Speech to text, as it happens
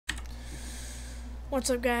What's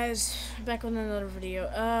up, guys? Back with another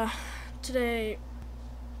video. Today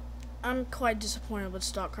I'm quite disappointed with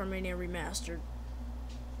Car Mania Remastered.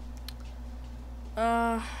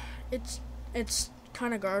 It's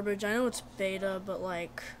kind of garbage. I know it's beta, but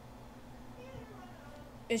like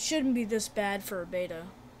it shouldn't be this bad for a beta.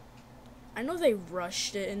 I know they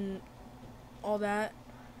rushed it and all that.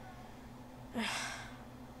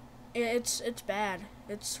 It's bad.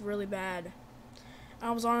 It's really bad. I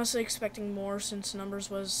was honestly expecting more since Numbers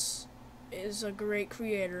is a great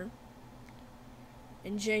creator,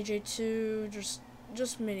 and JJ2,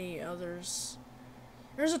 just many others.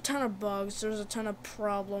 There's a ton of bugs. There's a ton of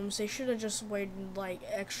problems. They should have just waited like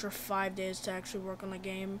extra 5 days to actually work on the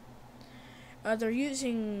game. They're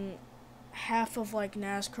using half of like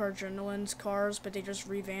NASCAR Adrenaline's cars, but they just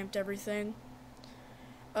revamped everything.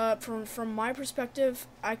 From my perspective,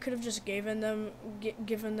 I could have just given them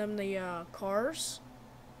the cars,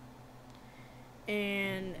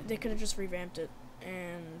 and they could have just revamped it,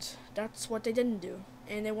 and that's what they didn't do.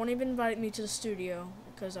 And they won't even invite me to the studio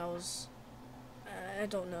because I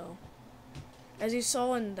don't know. As you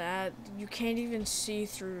saw in that, you can't even see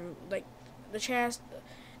through, like,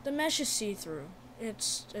 the mesh is see-through.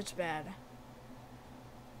 It's bad.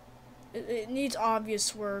 It needs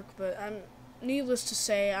obvious work, but needless to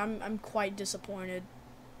say, I'm quite disappointed.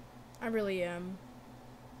 I really am.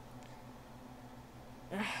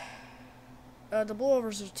 The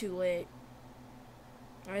blowovers are too late.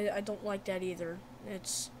 I don't like that either.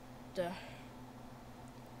 It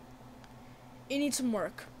needs some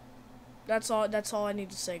work. That's all I need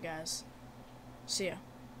to say, guys. See ya.